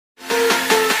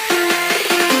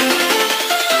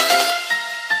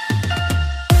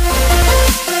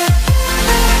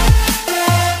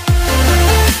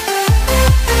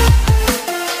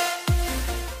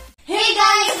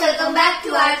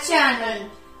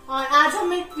और आज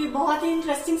हम एक बहुत ही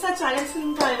इंटरेस्टिंग सा चैलेंज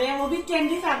फिल्म कर रहे हैं, वो भी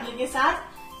कैंडी फैमिली के साथ।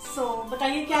 सो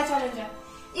बताइए क्या चैलेंज है।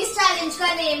 इस चैलेंज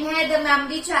का नेम है द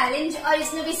मेमोरी चैलेंज और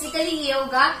इसमें बेसिकली ये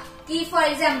होगा कि फॉर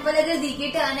एग्जाम्पल अगर दी की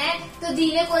टर्न है तो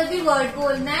दी ने कोई भी वर्ड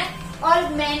बोलना है और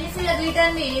मैंने फिर अगली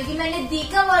टर्न मेरी होगी, मैंने दी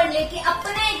का वर्ड लेके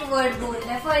अपना एक वर्ड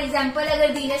बोलना है। फॉर एग्जाम्पल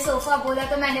अगर दी ने सोफा बोला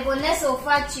तो मैंने बोलना है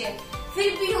सोफा चेयर,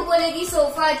 फिर पीहू बोलेगी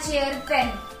सोफा चेयर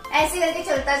पेन, ऐसे करके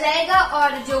चलता जाएगा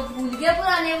और जो भूल गया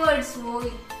पुराने वर्ड्स वो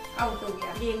आउट हो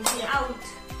गया, गेम से आउट।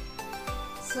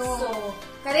 सो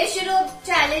करें शुरू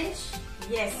चैलेंज।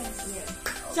 यस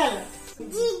चलो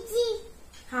जी जी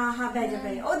हाँ हाँ बह जा।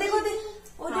 ओ देखो ओ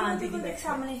हाँ, देखो दीदी देख बैठी।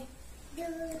 सामने,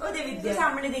 ओ दे विद्या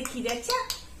सामने देखी जा। अच्छा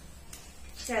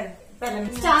चल पहले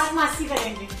स्टार्ट मासी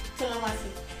करेंगे। चलो मासी।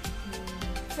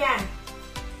 फैन,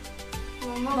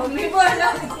 मम्मी बोलो।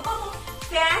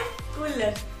 Fan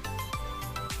cooler,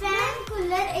 fan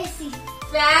cooler AC,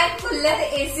 fan cooler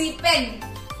AC pen,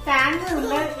 fan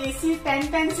cooler AC pen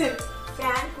pencil,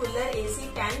 fan cooler AC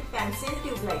pen pencil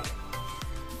tubelight,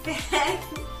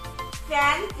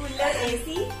 fan cooler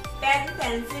AC pen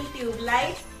pencil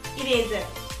tubelight eraser.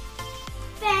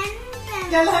 Pen pen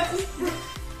चलो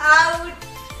out.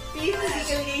 Pihu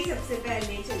निकल गई सबसे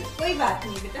पहले। चलो कोई बात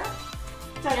नहीं बेटा।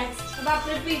 चलो अब आप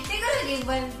रिपीट नहीं करोगे एक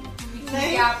बार?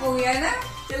 नहीं। आप हो गया ना।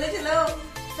 चलो चलो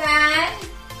fan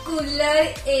cooler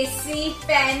AC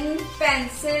pen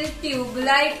pencil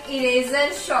tubelight eraser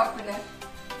sharpener.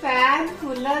 Fan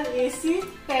cooler AC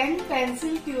pen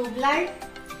pencil tubelight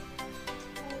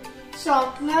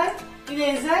sharpener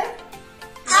eraser.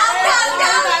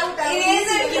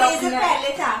 Eraser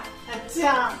पहले था।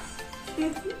 अच्छा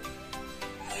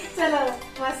चलो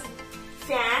बस।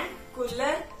 Fan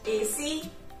cooler AC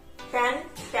pen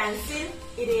pencil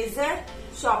eraser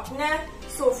sharpener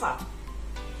sofa.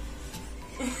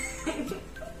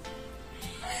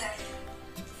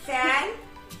 Fan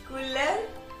cooler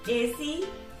AC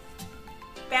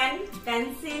pen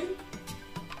pencil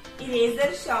eraser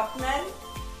sharpener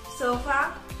sofa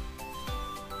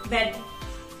bed.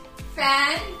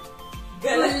 Fan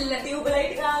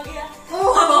tubelight कहाँ गया?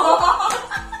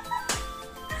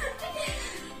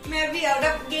 मैं भी out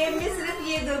of game में सिर्फ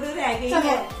ये दो रह गई चलो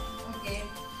है। Okay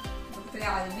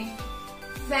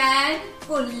fan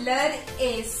cooler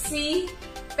AC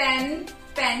pen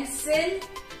pencil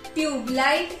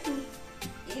tubelight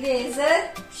eraser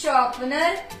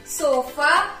sharpener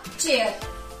sofa chair.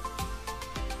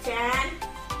 Fan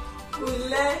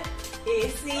cooler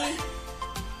AC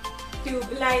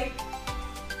tubelight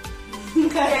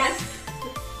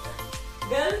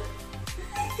girl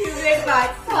tubelight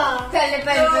बात। हाँ पहले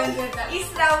तो इस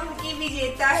राउंड की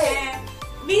विजेता है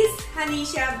मिस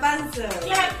हनीशा बंसल।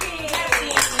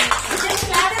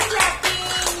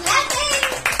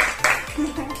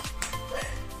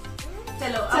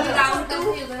 चलो अब चलो, राउंड टू,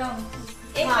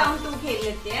 एक हाँ। राउंड टू खेल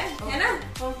लेते हैं, है ना?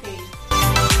 ओके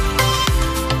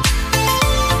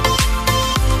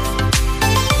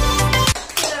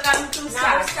चलो राउंड टू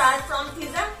स्टार्ट फ्रॉम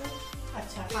फिजा।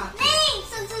 अच्छा हाँ नहीं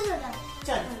सुन सुन सुन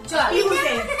चलो पीहू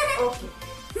से ओके।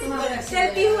 चल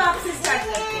पीहू आपसे स्टार्ट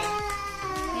करते हैं।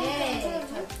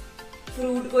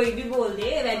 फ्रूट कोई भी बोल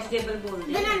दे, वेजिटेबल बोल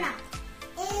दे। बनाना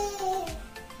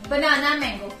banana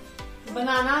mango.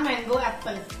 Banana mango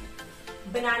Apple.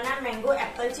 Banana mango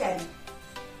Apple cherry.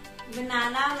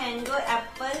 Banana mango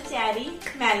Apple cherry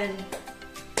melon.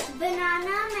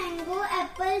 Banana mango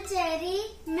Apple cherry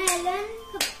melon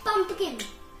pumpkin.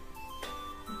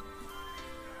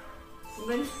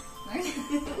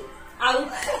 Out.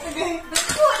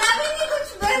 बोला भी नहीं कुछ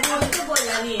बस। हम तो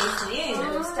बोला नहीं है इसने।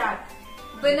 चलो start.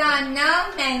 Banana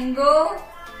mango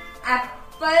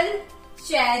Apple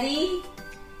cherry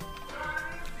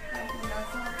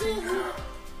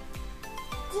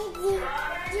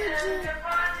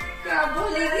क्या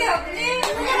बोलेगी आपने?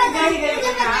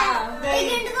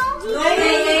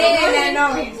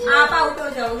 नहीं, आप आउट हो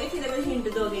जाओगे फिर अगर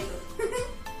हिंट दोगे तो।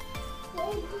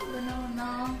 बनाना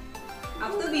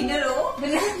आप तो विनर हो।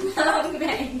 Banana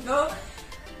mango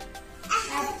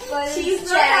Apple She is not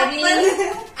cherry. apple.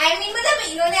 I mean मतलब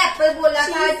इन्होंने एप्पल बोला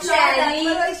था cherry.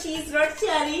 She is not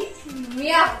cherry.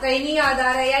 मुझे आपका ही नहीं याद आ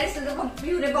रहा है यार, इसलिए तो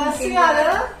पूरे बस याद है।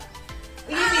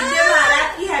 ये विद्या मारा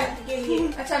आपकी हेल्प के लिए।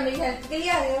 अच्छा मेरी हेल्प के लिए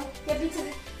आ रहे हो क्या पीछे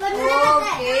बनाना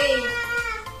ओके।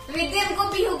 विद्या को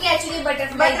पीहू की एक्चुअली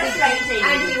बटरफ्लाई Butterfly चाहिए।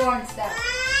 And he wants that.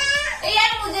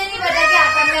 यार मुझे नहीं पता क्या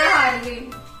था, मैं हार गई।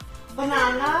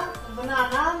 Banana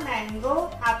mango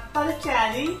Apple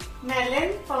cherry melon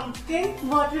pumpkin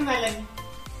watermelon.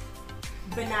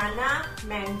 Banana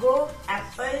mango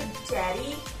Apple cherry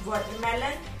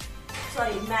watermelon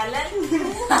sorry melon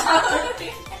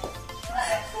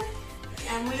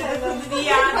मुझे तो खुद भी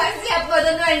याद। बस ये आप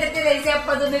दोनों एंड पे रही से आप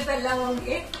दोनों पहला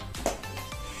होंगे।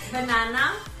 बनाना,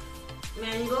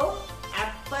 मैंगो,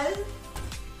 एप्पल,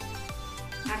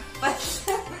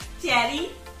 चेरी,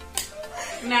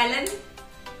 मेलन,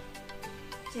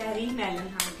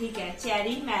 हाँ ठीक है,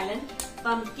 cherry, melon,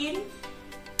 pumpkin,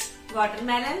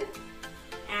 watermelon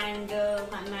and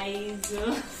mine's.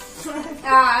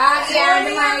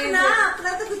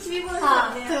 अपना तो कुछ भी बोल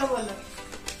सकते हैं। चलो बोलो।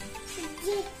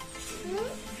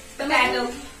 टोमेटो,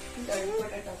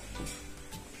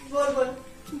 बोल।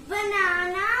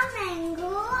 बनाना,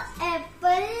 mango,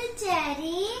 Apple,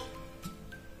 cherry,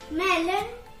 melon,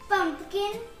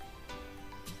 pumpkin,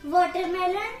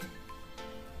 watermelon,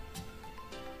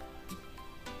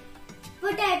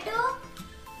 potato,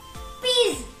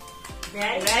 Ps.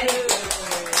 Very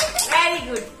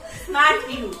good, smart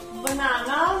you.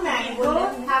 Banana, mango,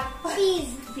 Apple,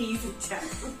 piece, अच्छा।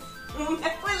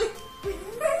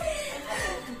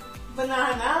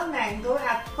 बनाना, mango,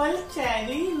 Apple,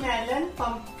 cherry, melon,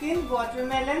 pumpkin,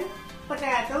 watermelon,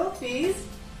 potato, Ps,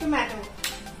 tomato.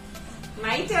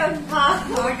 My turn. हाँ।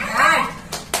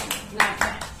 Not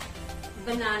bad.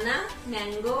 Banana,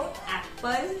 mango,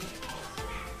 apple,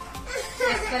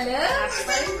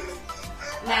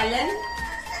 melon,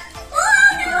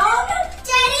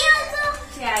 cherry also।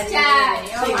 cherry. Cherry.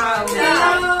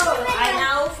 I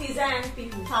now Fiza and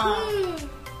Pihu. हाँ।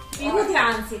 Pihu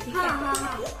ध्यान से, ठीक है? हाँ।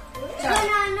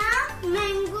 बनाना,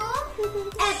 mango,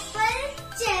 Apple,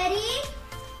 cherry,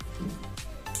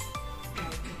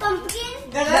 pumpkin.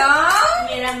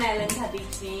 मेरा melon था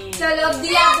बीच में। चलो अब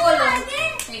दिया बोलो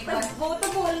एक बार। वो तो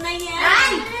बोलना ही है।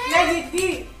 मैं जीत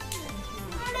गई।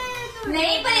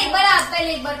 नहीं पर एक बार आप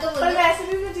पहले एक बार तो पर बोलो। वैसे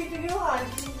भी मैं जीत गई, वो हार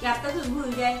गई। क्या पता तुम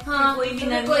भूल जाए। हाँ कोई भी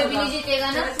कोई भी नहीं जीतेगा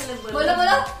ना। चलो, बोलो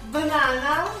बोलो।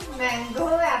 बनाना, mango,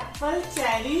 Apple,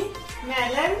 cherry,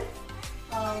 melon,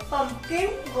 pumpkin,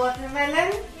 watermelon,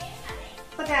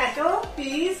 potato,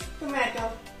 piece, tomato.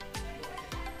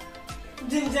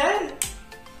 Ginger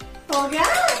हो गया।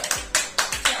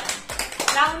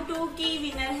 राउंड 2 की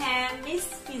विनर है मिस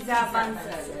फिजा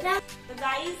बंसल। तो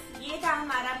गाइस ये था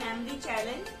हमारा मेमोरी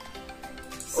चैलेंज।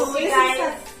 ओके गाइस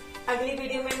अगली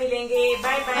वीडियो में मिलेंगे।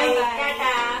 Bye bye,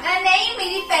 Tata. नहीं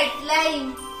मेरी पेट line.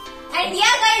 And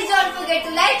yeah guys, don't forget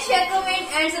to like, share, comment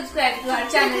and subscribe to our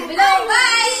channel below.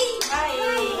 Bye! Bye.